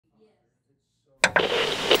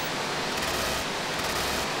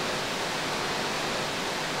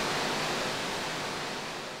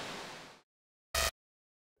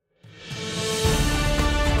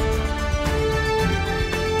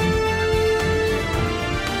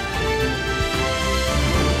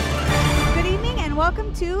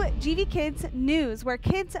Welcome to GV Kids News, where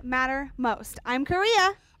kids matter most. I'm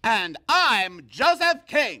Korea. And I'm Joseph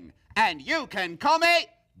King, and you can call me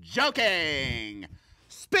Joking.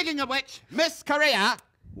 Speaking of which, Miss Korea,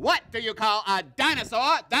 what do you call a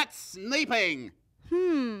dinosaur that's sleeping?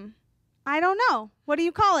 I don't know. What do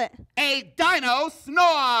you call it? A dino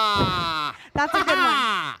snore. That's a good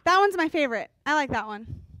one. That one's my favorite. I like that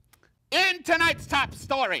one. In tonight's top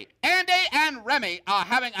story, Andy and Remy are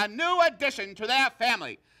having a new addition to their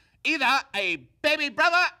family. Either a baby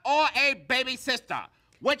brother or a baby sister.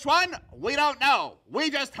 Which one? We don't know. We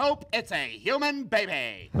just hope it's a human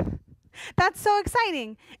baby. That's so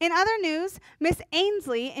exciting. In other news, Miss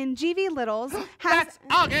Ainsley in GV Littles has... That's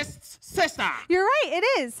August's sister. You're right, it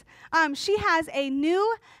is. She has a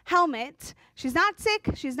new helmet. She's not sick,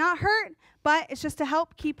 she's not hurt, but it's just to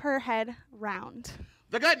help keep her head round.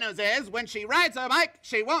 The good news is, when she rides her bike,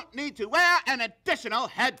 she won't need to wear an additional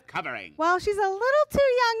head covering. Well, she's a little too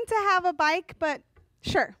young to have a bike, but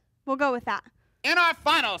sure, we'll go with that. In our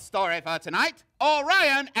final story for tonight,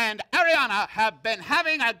 Orion and Ariana have been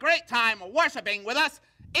having a great time worshiping with us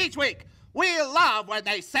each week. We love when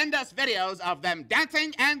they send us videos of them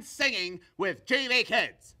dancing and singing with GV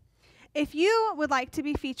Kids. If you would like to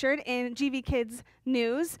be featured in GV Kids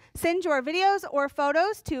News, send your videos or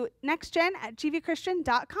photos to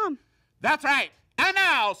nextgen@gvchristian.com. That's right. And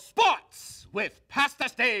now, sports with Pastor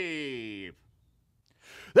Steve.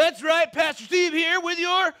 That's right, Pastor Steve here with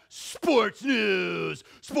your sports news.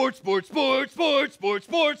 Sports.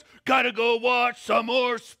 Gotta go watch some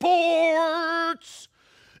more sports.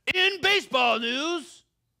 In baseball news,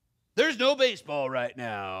 there's no baseball right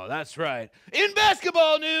now. That's right. In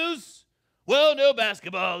basketball news, well, no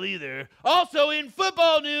basketball either. Also in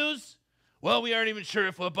football news, well, we aren't even sure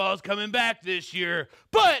if football's coming back this year.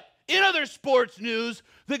 But in other sports news,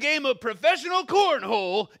 the game of professional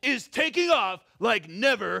cornhole is taking off like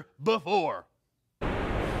never before.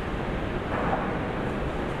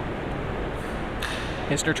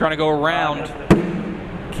 Hisner trying to go around.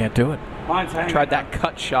 Can't do it. Tried that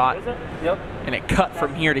cut shot, and it cut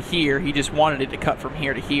from here to here. He just wanted it to cut from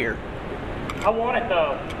here to here. I want it,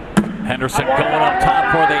 though. Henderson going up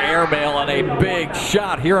top for the airmail and a big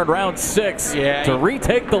shot here in round 6 to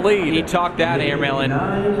retake the lead. He talked that airmail in.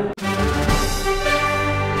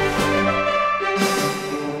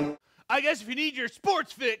 I guess if you need your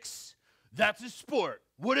sports fix, that's a sport.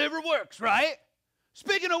 Whatever works, right?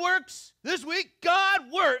 Speaking of works, this week,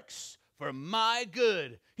 God works for my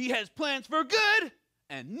good. He has plans for good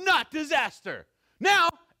and not disaster. Now,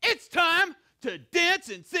 it's time to dance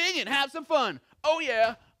and sing and have some fun. Oh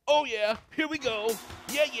yeah, here we go.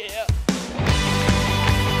 Yeah.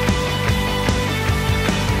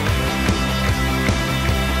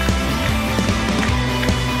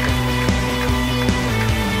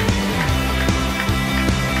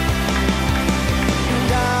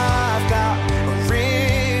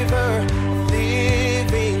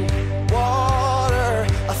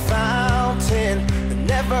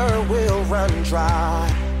 Dry.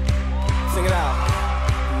 Sing it out.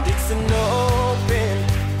 It's an open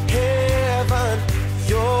heaven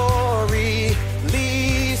you're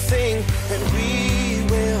releasing, and we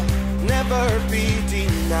will never be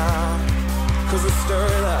denied. Cause we're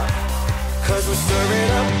stirring up. Cause we're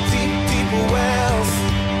stirring up deep wells.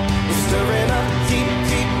 We're stirring up deep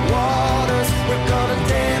waters. We're gonna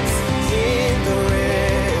dance in the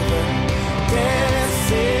river. Dance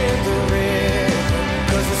in the river.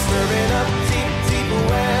 Cause we're stirring up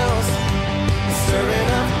wells, stirring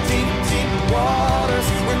up deep waters.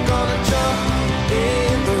 We're gonna jump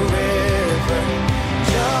in the river,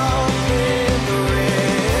 jump in the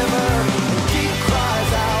river. Deep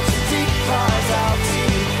cries out, deep cries out,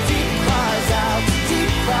 deep cries out,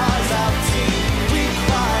 deep cries out,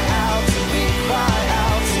 we cry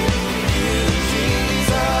out to you,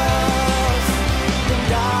 Jesus. And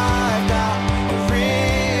I've got a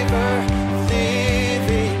river,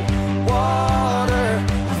 living water,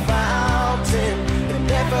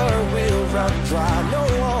 will run dry. No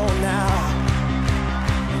more now.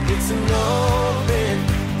 It's an open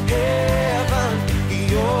heaven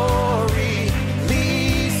you're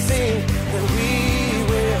releasing, and we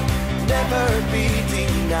will never be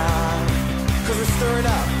denied. Cause we're stirring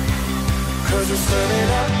up. Cause we're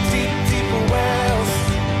stirring up deep wells.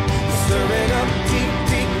 We're stirring up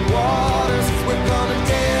deep waters. We're gonna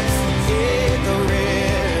dance in the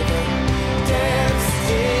river. Dance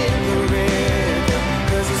in the river.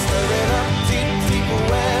 Cause we're stirring up deep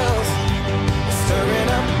wells. We're stirring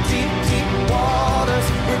up deep waters.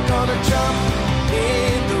 We're gonna jump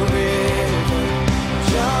in the river.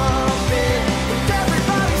 Jump in. And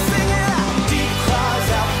everybody sing it out. Deep cries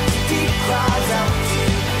out. Deep cries out.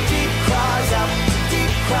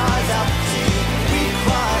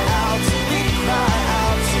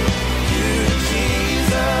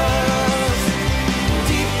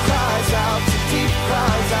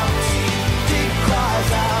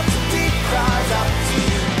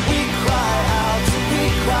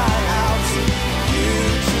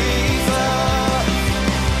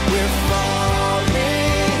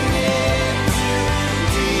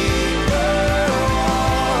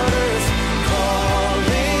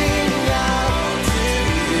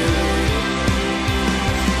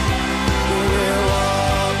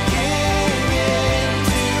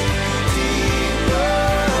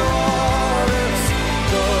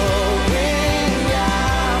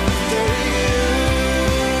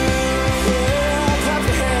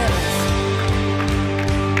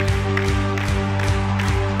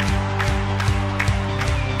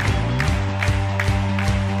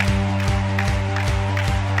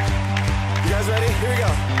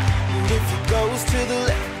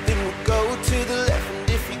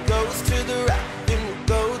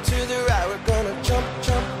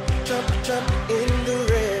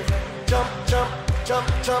 jump,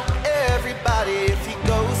 jump, everybody. If he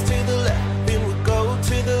goes to the left, then we'll go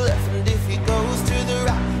to the left. And if he goes to the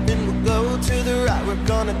right, then we'll go to the right. We're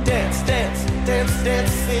gonna dance, dance, dance,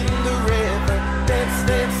 dance in the river. Dance,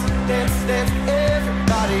 dance, dance, dance,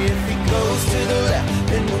 everybody. If he goes to the left,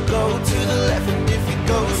 then we'll go to the left. And if he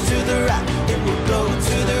goes to the right, then we'll go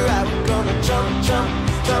to the right. We're gonna jump, jump,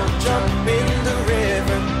 jump, jump in the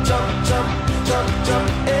river. Jump, jump, jump, jump,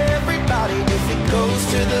 everybody. If he goes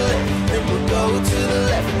to the left, then we'll go to the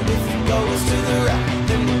left. And if he goes to the right,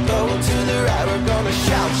 then we'll go to the right. We're gonna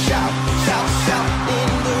shout, shout, shout, shout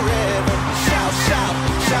in the river. Shout, shout,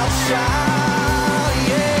 shout, shout,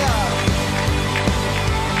 yeah.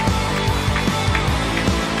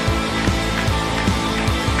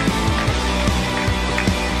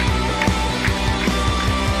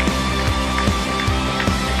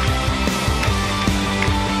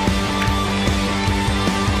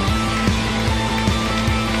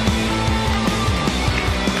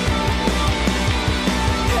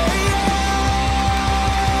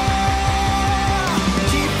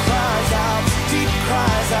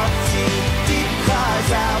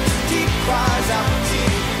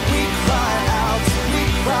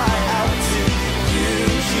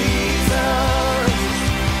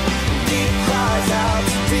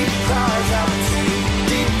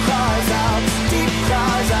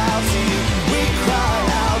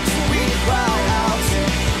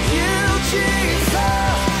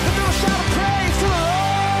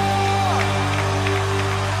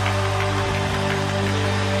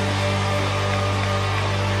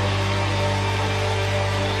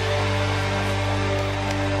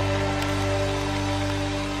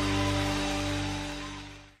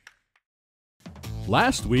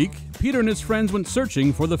 Last week, Peter and his friends went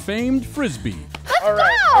searching for the famed Frisbee. All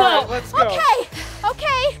right, let's go. Okay,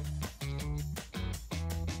 okay.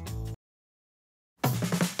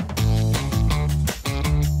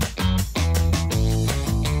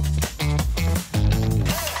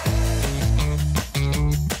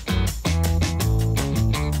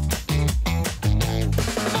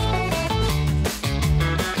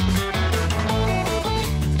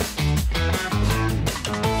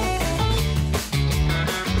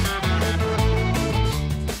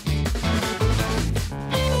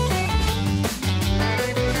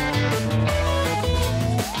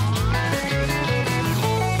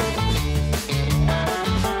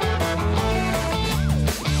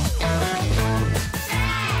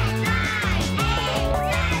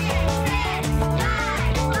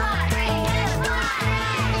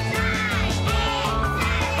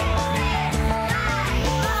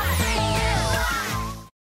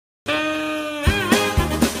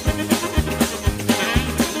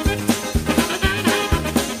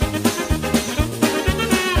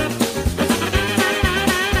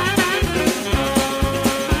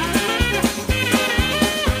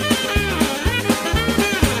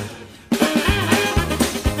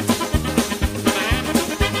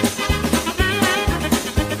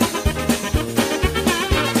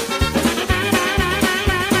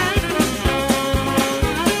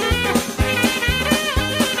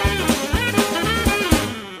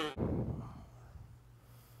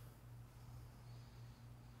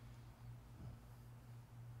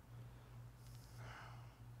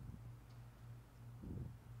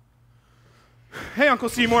 Hey, Uncle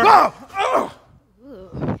Seymour. Oh!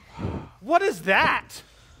 What is that?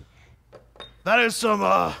 That is some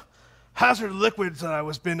hazard liquids that I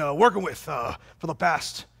was been working with for the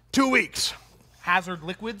past 2 weeks. Hazard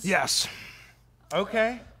liquids? Yes.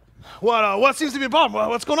 Okay. What seems to be the problem?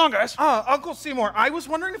 What's going on, guys? Uncle Seymour, I was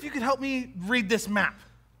wondering if you could help me read this map.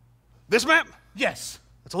 This map? Yes.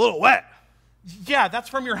 It's a little wet. Yeah, that's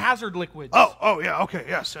from your hazard liquids. Oh, yeah, okay,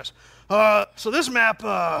 yes. So this map,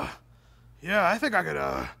 yeah, I think I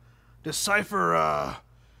could decipher,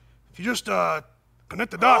 if you just connect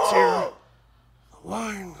the dots here, the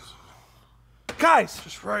lines. Guys,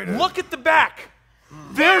 just right look at the back.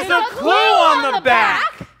 There's a clue on the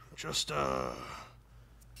back. Just,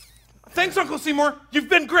 Thanks, Uncle Seymour. You've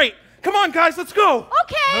been great. Come on, guys, let's go.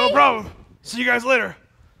 Okay. No problem. See you guys later.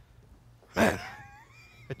 Man,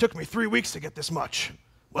 it took me 3 weeks to get this much.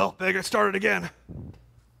 Well, better get started again.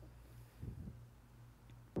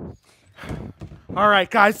 All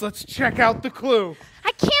right, guys, let's check out the clue.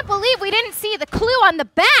 I can't believe we didn't see the clue on the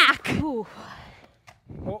back. Ooh.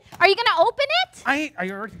 Are you going to open it? I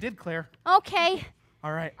already did, Claire. Okay.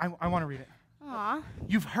 All right, I want to read it. Aw.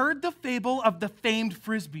 You've heard the fable of the famed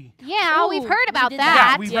Frisbee. Yeah, we've heard about Yeah,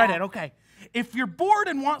 that. we read it, okay. If you're bored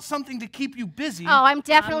and want something to keep you busy... Oh, I'm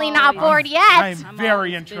definitely not bored yet. I'm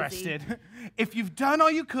very interested. If you've done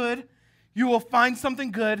all you could, you will find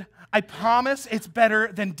something good. I promise it's better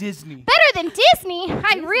than Disney. Better than Disney?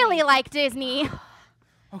 I really like Disney.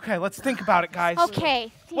 Okay, let's think about it, guys. Okay.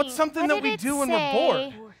 What's something that we do when we're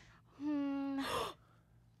bored?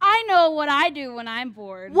 I know what I do when I'm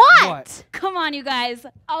bored. What? Come on, you guys.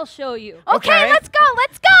 I'll show you. Okay, let's go.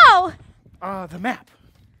 Let's go. The map.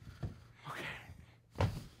 Okay.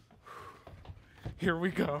 Here we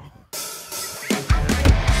go.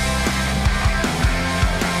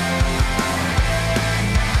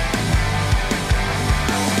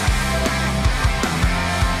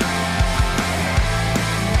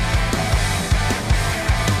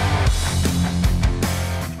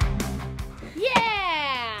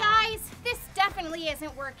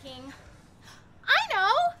 Isn't working. I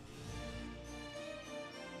know.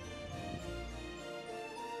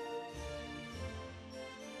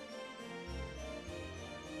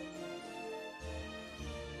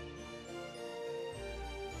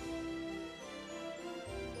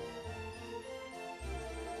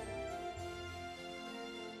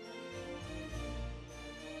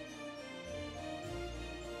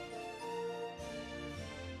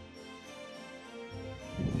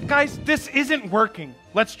 Guys, this isn't working.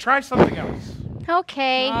 Let's try something else.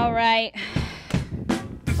 Okay. All right.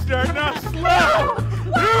 Starting off slow.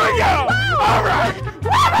 Here we go. All right.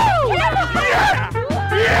 Woo! Yeah!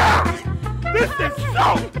 Yeah! This is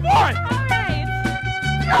so fun. All right.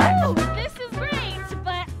 Yes! This is great,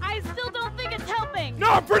 but I still don't think it's helping. No,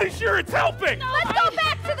 I'm pretty sure it's helping. No, Let's go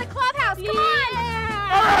back to the clubhouse. Come on.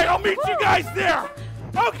 All right, I'll meet you guys there.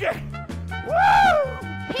 Okay.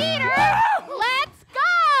 Woo! Peter, Woo! let's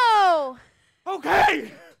go.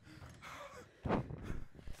 Okay.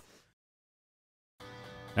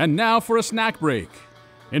 And now for a snack break.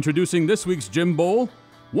 Introducing this week's Jim Bowl,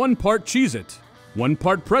 1 part Cheez-It, 1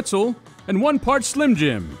 part pretzel, and 1 part Slim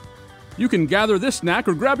Jim. You can gather this snack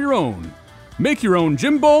or grab your own. Make your own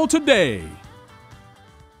Jim Bowl today.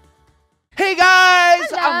 Hey guys!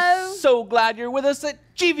 Hello. I'm so glad you're with us at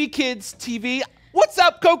GV Kids TV. What's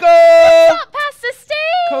up, Coco? What's up, Pastor Steve?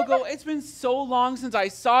 Coco, it's been so long since I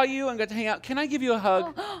saw you and got to hang out. Can I give you a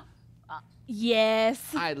hug? Yes.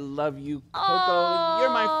 I love you, Coco. You're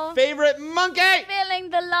my favorite monkey. Feeling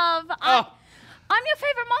the love. I'm your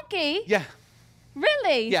favorite monkey. Yeah.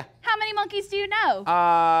 Really? Yeah. How many monkeys do you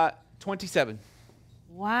know? 27.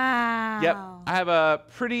 Wow. Yep. I have a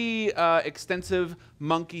pretty extensive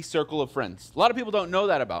monkey circle of friends. A lot of people don't know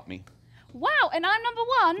that about me. Wow, and I'm number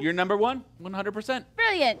 1. You're number 1, 100%.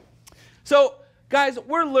 Brilliant. So, guys,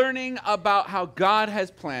 we're learning about how God has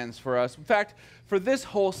plans for us. In fact, for this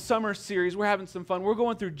whole summer series, we're having some fun. We're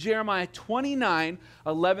going through Jeremiah 29,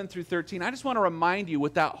 11 through 13. I just want to remind you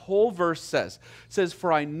what that whole verse says. It says,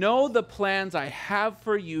 "For I know the plans I have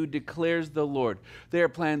for you, declares the Lord. They are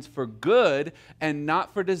plans for good and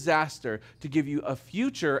not for disaster, to give you a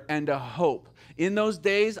future and a hope. In those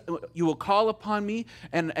days, you will call upon me,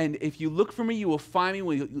 and if you look for me, you will find me.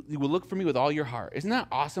 You will look for me with all your heart." Isn't that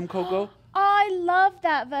awesome, Coco? I love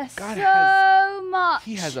that verse much.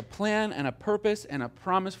 He has a plan and a purpose and a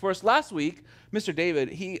promise for us. Last week, Mr. David,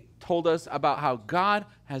 he told us about how God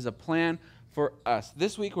has a plan for us.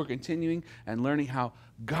 This week, we're continuing and learning how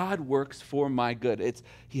God works for my good.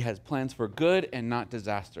 He has plans for good and not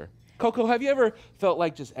disaster. Coco, have you ever felt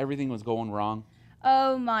like just everything was going wrong?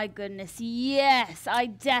 Oh my goodness, yes, I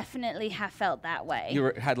definitely have felt that way.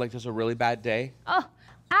 You had like just a really bad day? Oh,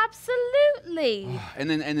 absolutely. And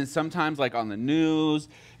then sometimes, like on the news,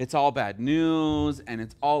 it's all bad news and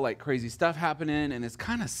it's all like crazy stuff happening, and it's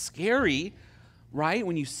kind of scary, right?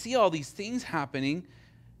 When you see all these things happening.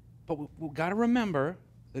 But we've got to remember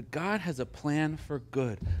that God has a plan for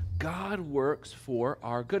good. God works for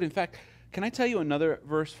our good. In fact, can I tell you another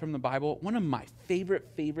verse from the Bible? One of my favorite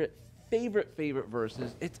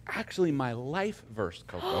verses. It's actually my life verse,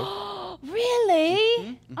 Coco.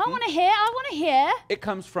 Really? I want to hear. It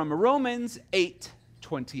comes from Romans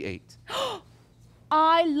 8:28.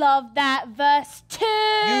 I love that verse too.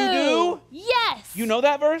 You do? Yes. You know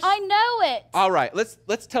that verse? I know it. All right,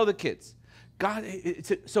 let's tell the kids. God,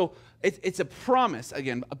 it's a promise.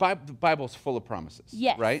 Again, the Bible's full of promises.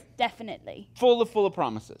 Yes, right? Definitely. Full of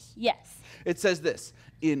promises. Yes. It says this: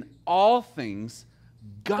 in all things,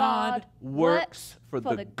 God works for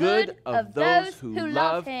the good of those who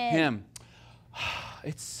love Him.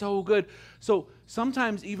 It's so good. So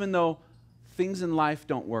sometimes, even though things in life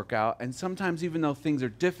don't work out, and sometimes even though things are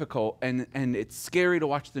difficult and it's scary to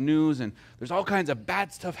watch the news and there's all kinds of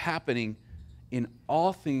bad stuff happening, in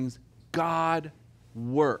all things, God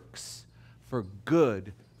works for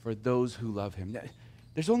good for those who love Him.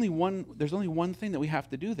 There's only one thing that we have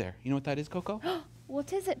to do there. You know what that is, Coco?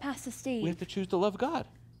 What is it, Pastor Steve? We have to choose to love God.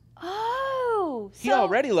 Oh, He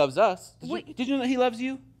already loves us. Did you know that he loves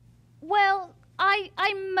you? Well, I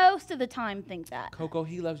most of the time think that. Coco,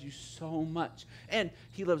 he loves you so much. And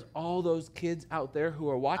he loves all those kids out there who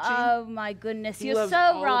are watching. Oh, my goodness. He You're loves so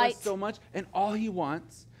all right. of us so much. And all he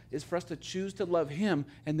wants is for us to choose to love him.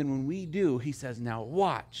 And then when we do, he says, now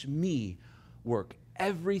watch me work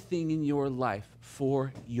everything in your life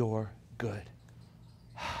for your good.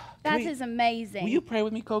 That is amazing. Will you pray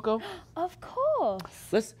with me, Coco? Of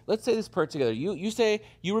course. Let's say this prayer together. You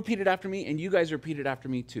repeat it after me, and you guys repeat it after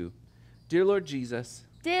me too. Dear Lord Jesus.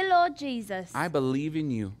 Dear Lord Jesus. I believe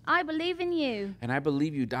in you. I believe in you. And I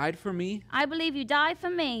believe you died for me. I believe you died for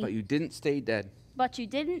me. But you didn't stay dead. But you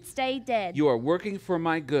didn't stay dead. You are working for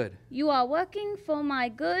my good. You are working for my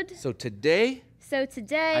good. So today,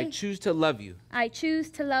 I choose to love you. I choose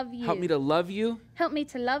to love you. Help me to love you. Help me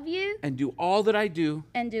to love you. And do all that I do.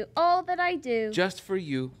 And do all that I do. Just for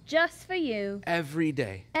you. Just for you. Every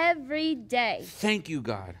day. Every day. Thank you,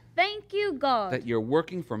 God. Thank you, God. That you're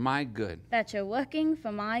working for my good. That you're working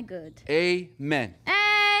for my good. Amen.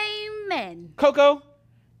 Amen. Coco,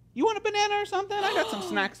 you want a banana or something? I got some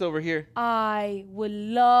snacks over here. I would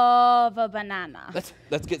love a banana.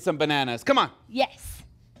 Let's get some bananas. Come on. Yes.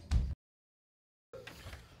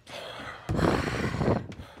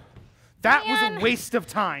 That was a waste of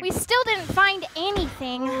time. We still didn't find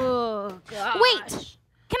anything. Oh, gosh. Wait,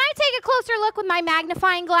 can I take a closer look with my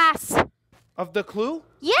magnifying glass? Of the clue?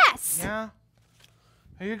 Yes. Yeah.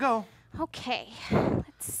 Here you go. Okay,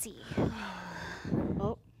 let's see.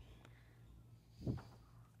 Oh.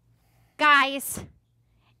 Guys,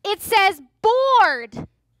 it says board,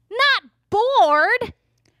 not board.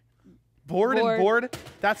 Board and board?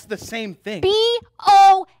 That's the same thing.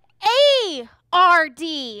 B-O-A-R-D.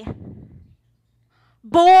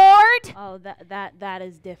 Board. Oh, that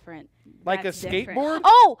is different. Like That's a different. skateboard?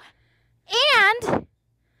 Oh, and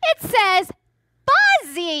it says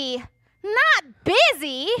buzzy, not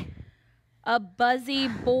busy. A buzzy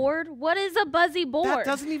board? What is a buzzy board? That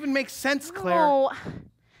doesn't even make sense, Claire. Oh,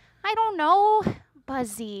 I don't know.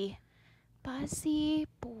 Buzzy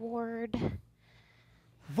board.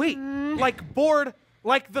 Wait, like board,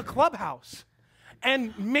 like the clubhouse.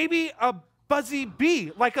 And maybe a buzzy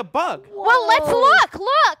bee, like a bug. Well, let's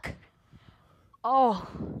look. Oh.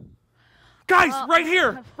 Guys, right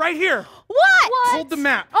here. What? Hold the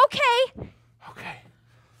map. Okay. Okay.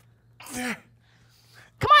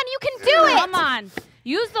 Come on, you can do it. Come on.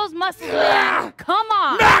 Use those muscles, man. Come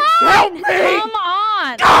on. Max, help me! Come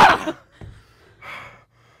on.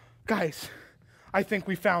 Guys, I think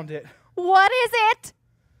we found it. What is it?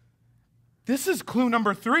 This is clue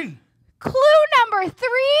number 3. Clue number 3?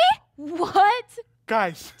 What?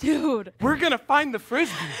 Guys. Dude. We're going to find the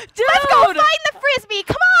Frisbee. Dude. Let's go find the Frisbee.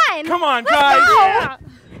 Come on. Come on, Let's guys. go. Yeah.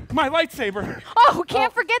 My lightsaber. Oh,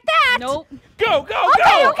 can't forget that. Nope. Go.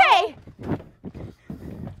 Okay.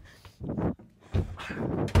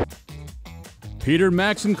 Peter,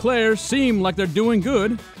 Max, and Claire seem like they're doing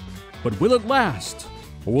good, but will it last?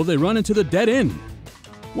 Or will they run into the dead end?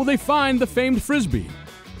 Will they find the famed Frisbee?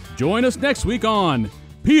 Join us next week on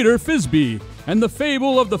Peter Frisbee and the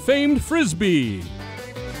Fable of the Famed Frisbee.